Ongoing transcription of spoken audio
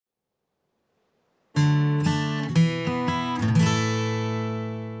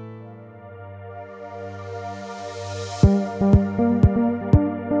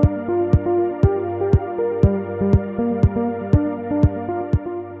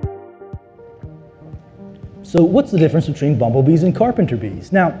So what's the difference between bumblebees and carpenter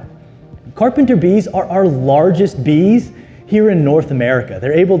bees? Now, carpenter bees are our largest bees here in North America.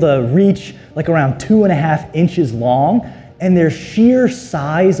 They're able to reach like around 2.5 inches long, and their sheer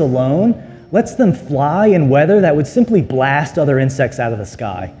size alone lets them fly in weather that would simply blast other insects out of the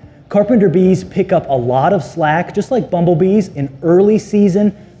sky. Carpenter bees pick up a lot of slack, just like bumblebees, in early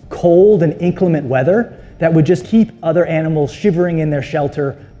season, cold and inclement weather that would just keep other animals shivering in their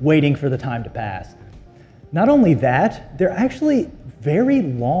shelter, waiting for the time to pass. Not only that, they're actually very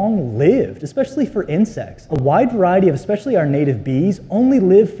long-lived, especially for insects. A wide variety of, especially our native bees, only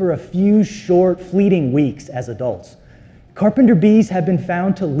live for a few short, fleeting weeks as adults. Carpenter bees have been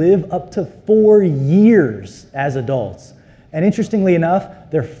found to live up to 4 years as adults. And interestingly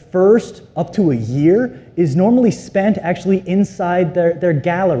enough, their first up to a year is normally spent actually inside their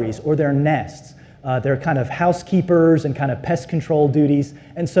galleries or their nests. They're kind of housekeepers and kind of pest control duties.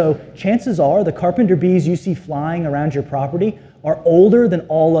 And so chances are the carpenter bees you see flying around your property are older than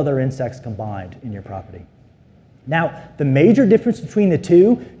all other insects combined in your property. Now, the major difference between the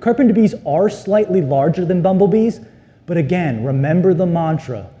two, carpenter bees are slightly larger than bumblebees, but again, remember the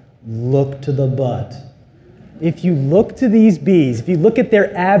mantra, look to the butt. If you look to these bees, if you look at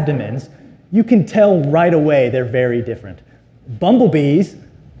their abdomens, you can tell right away they're very different. Bumblebees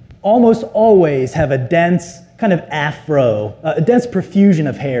almost always have a dense kind of afro, a dense profusion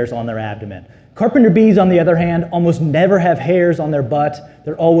of hairs on their abdomen. Carpenter bees, on the other hand, almost never have hairs on their butt.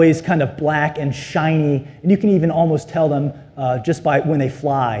 They're always kind of black and shiny, and you can even almost tell them just by when they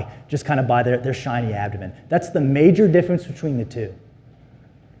fly, just kind of by their shiny abdomen. That's the major difference between the two.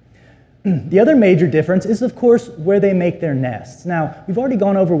 The other major difference is, of course, where they make their nests. Now, we've already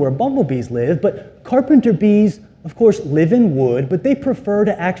gone over where bumblebees live, but carpenter bees, of course, live in wood, but they prefer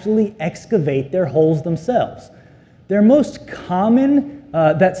to actually excavate their holes themselves. Their most common,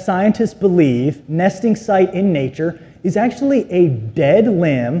 that scientists believe, nesting site in nature is actually a dead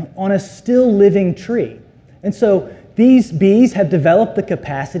limb on a still living tree. And so these bees have developed the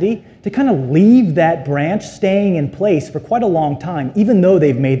capacity to kind of leave that branch staying in place for quite a long time, even though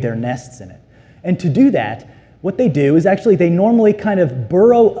they've made their nests in it. And to do that, what they do is actually they normally kind of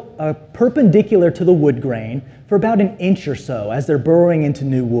burrow perpendicular to the wood grain for about 1 inch or so as they're burrowing into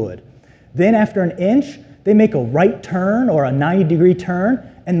new wood. Then after 1 inch, they make a right turn or a 90-degree turn,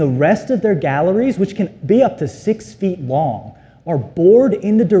 and the rest of their galleries, which can be up to 6 feet long, are bored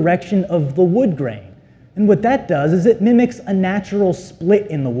in the direction of the wood grain. And what that does is it mimics a natural split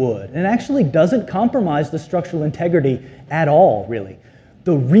in the wood, and it actually doesn't compromise the structural integrity at all, really.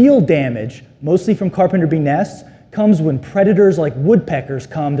 The real damage, mostly from carpenter bee nests, comes when predators like woodpeckers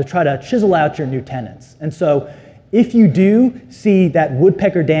come to try to chisel out your new tenants. And so if you do see that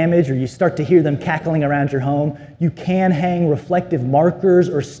woodpecker damage or you start to hear them cackling around your home, you can hang reflective markers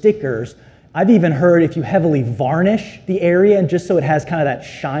or stickers. I've even heard if you heavily varnish the area and just so it has kind of that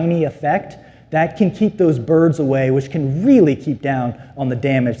shiny effect, that can keep those birds away, which can really keep down on the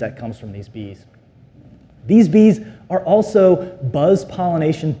damage that comes from these bees. These bees are also buzz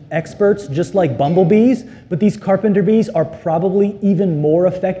pollination experts, just like bumblebees, but these carpenter bees are probably even more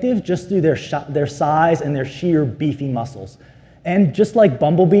effective just through their size and their sheer beefy muscles. And just like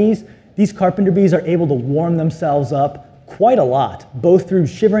bumblebees, these carpenter bees are able to warm themselves up quite a lot, both through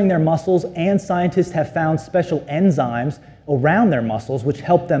shivering their muscles, and scientists have found special enzymes around their muscles which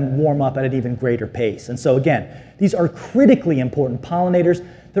help them warm up at an even greater pace. And so again, these are critically important pollinators.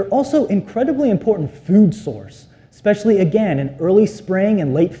 They're also incredibly important food source, especially again in early spring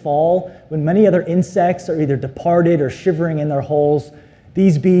and late fall when many other insects are either departed or shivering in their holes.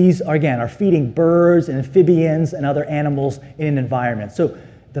 These bees are feeding birds and amphibians and other animals in an environment. So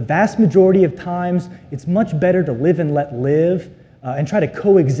the vast majority of times, it's much better to live and let live and try to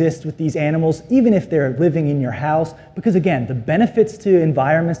coexist with these animals, even if they're living in your house, because again, the benefits to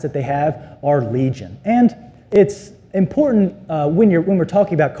environments that they have are legion. And it's important when we're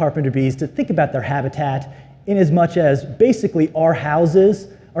talking about carpenter bees to think about their habitat in as much as basically our houses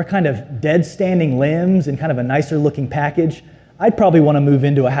are kind of dead standing limbs and kind of a nicer looking package. I'd probably want to move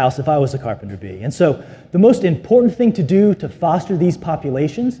into a house if I was a carpenter bee. And so the most important thing to do to foster these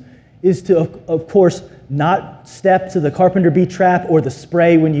populations is to, of course, not step to the carpenter bee trap or the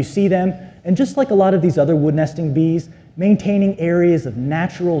spray when you see them. And just like a lot of these other wood nesting bees, maintaining areas of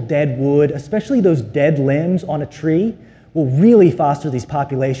natural dead wood, especially those dead limbs on a tree, will really foster these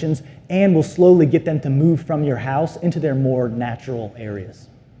populations and will slowly get them to move from your house into their more natural areas.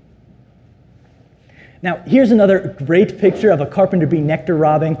 Now, here's another great picture of a carpenter bee nectar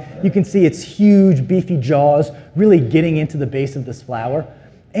robbing. You can see its huge, beefy jaws really getting into the base of this flower.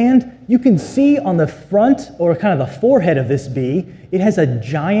 And you can see on the front, or kind of the forehead of this bee, it has a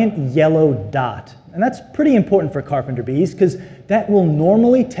giant yellow dot. And that's pretty important for carpenter bees because that will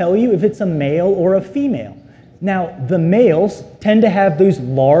normally tell you if it's a male or a female. Now, the males tend to have those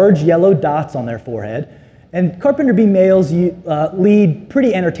large yellow dots on their forehead, and carpenter bee males lead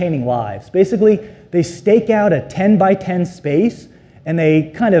pretty entertaining lives. Basically, they stake out a 10 by 10 space, and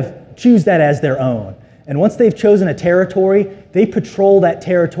they kind of choose that as their own. And once they've chosen a territory, they patrol that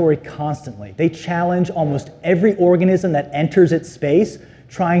territory constantly. They challenge almost every organism that enters its space,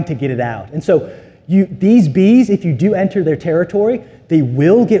 trying to get it out. And so these bees, if you do enter their territory, they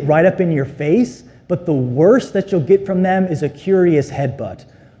will get right up in your face, but the worst that you'll get from them is a curious headbutt.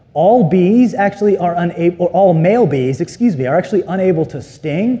 All bees actually are unable, or all male bees, are actually unable to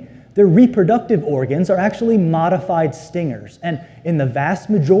sting. Their reproductive organs are actually modified stingers. And in the vast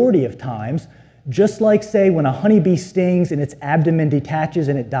majority of times, just like, say, when a honeybee stings and its abdomen detaches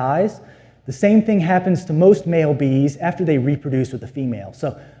and it dies, the same thing happens to most male bees after they reproduce with a female.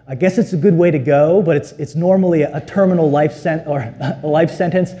 So I guess it's a good way to go, but it's normally a terminal life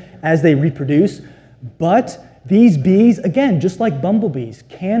sentence as they reproduce. But these bees, again, just like bumblebees,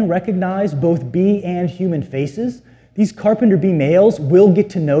 can recognize both bee and human faces. These carpenter bee males will get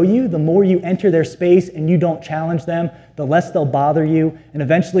to know you. The more you enter their space and you don't challenge them, the less they'll bother you, and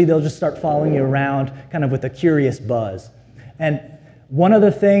eventually they'll just start following you around kind of with a curious buzz. And one other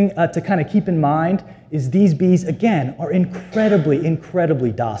thing to kind of keep in mind is these bees, again, are incredibly,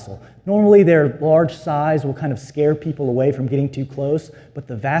 incredibly docile. Normally their large size will kind of scare people away from getting too close, but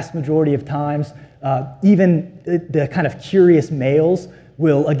the vast majority of times, even the kind of curious males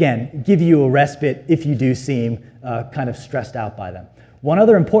will, again, give you a respite if you do seem kind of stressed out by them. One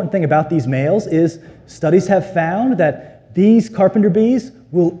other important thing about these males is studies have found that these carpenter bees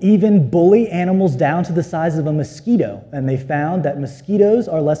will even bully animals down to the size of a mosquito. And they found that mosquitoes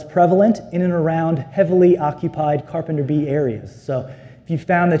are less prevalent in and around heavily occupied carpenter bee areas. So if you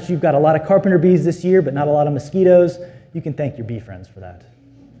found that you've got a lot of carpenter bees this year, but not a lot of mosquitoes, you can thank your bee friends for that.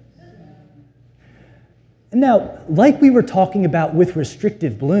 Now, like we were talking about with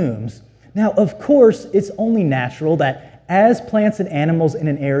restrictive blooms, now of course it's only natural that as plants and animals in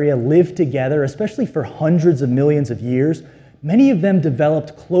an area live together, especially for hundreds of millions of years, many of them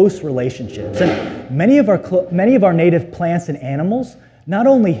developed close relationships. And many of our native plants and animals not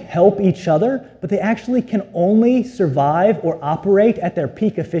only help each other, but they actually can only survive or operate at their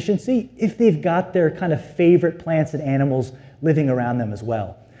peak efficiency if they've got their kind of favorite plants and animals living around them as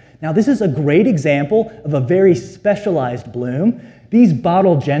well. Now, this is a great example of a very specialized bloom. These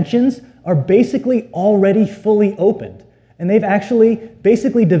bottle gentians are basically already fully opened, and they've actually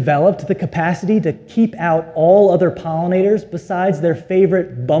basically developed the capacity to keep out all other pollinators besides their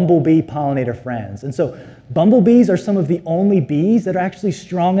favorite bumblebee pollinator friends. And so bumblebees are some of the only bees that are actually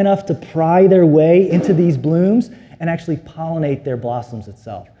strong enough to pry their way into these blooms and actually pollinate their blossoms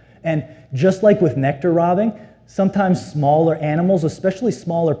itself. And just like with nectar robbing, sometimes smaller animals, especially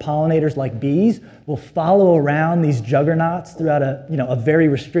smaller pollinators like bees, will follow around these juggernauts throughout a very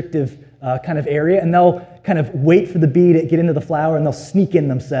restrictive kind of area, and they'll kind of wait for the bee to get into the flower, and they'll sneak in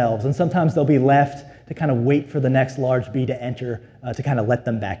themselves. And sometimes they'll be left to kind of wait for the next large bee to enter to kind of let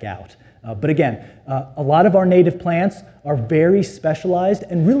them back out. But again, a lot of our native plants are very specialized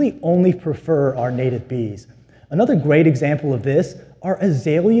and really only prefer our native bees. Another great example of this are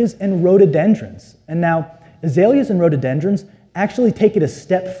azaleas and rhododendrons. And now, azaleas and rhododendrons actually take it a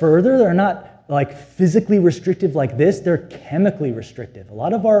step further. They're not like physically restrictive like this, they're chemically restrictive. A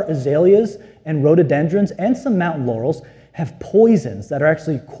lot of our azaleas and rhododendrons and some mountain laurels have poisons that are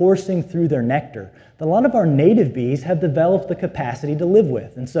actually coursing through their nectar that a lot of our native bees have developed the capacity to live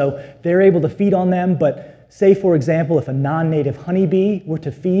with. And so they're able to feed on them, but say, for example, if a non-native honeybee were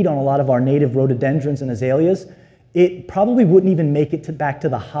to feed on a lot of our native rhododendrons and azaleas, it probably wouldn't even make it back to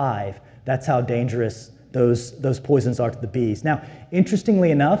the hive. That's how dangerous those poisons are to the bees. Now,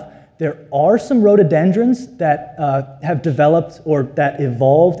 interestingly enough, there are some rhododendrons that have developed or that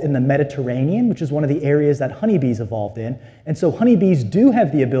evolved in the Mediterranean, which is one of the areas that honeybees evolved in. And so honeybees do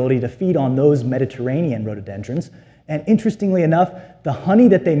have the ability to feed on those Mediterranean rhododendrons. And interestingly enough, the honey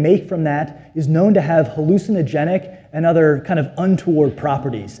that they make from that is known to have hallucinogenic and other kind of untoward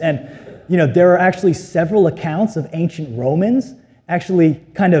properties. And there are actually several accounts of ancient Romans actually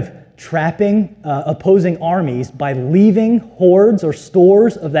kind of trapping opposing armies by leaving hordes or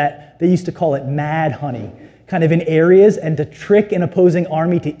stores of that, they used to call it mad honey, kind of in areas, and to trick an opposing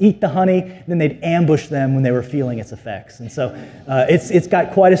army to eat the honey, then they'd ambush them when they were feeling its effects. And so it's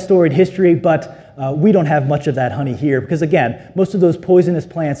got quite a storied history, but we don't have much of that honey here because, again, most of those poisonous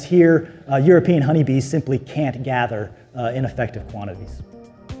plants here, European honeybees simply can't gather in effective quantities.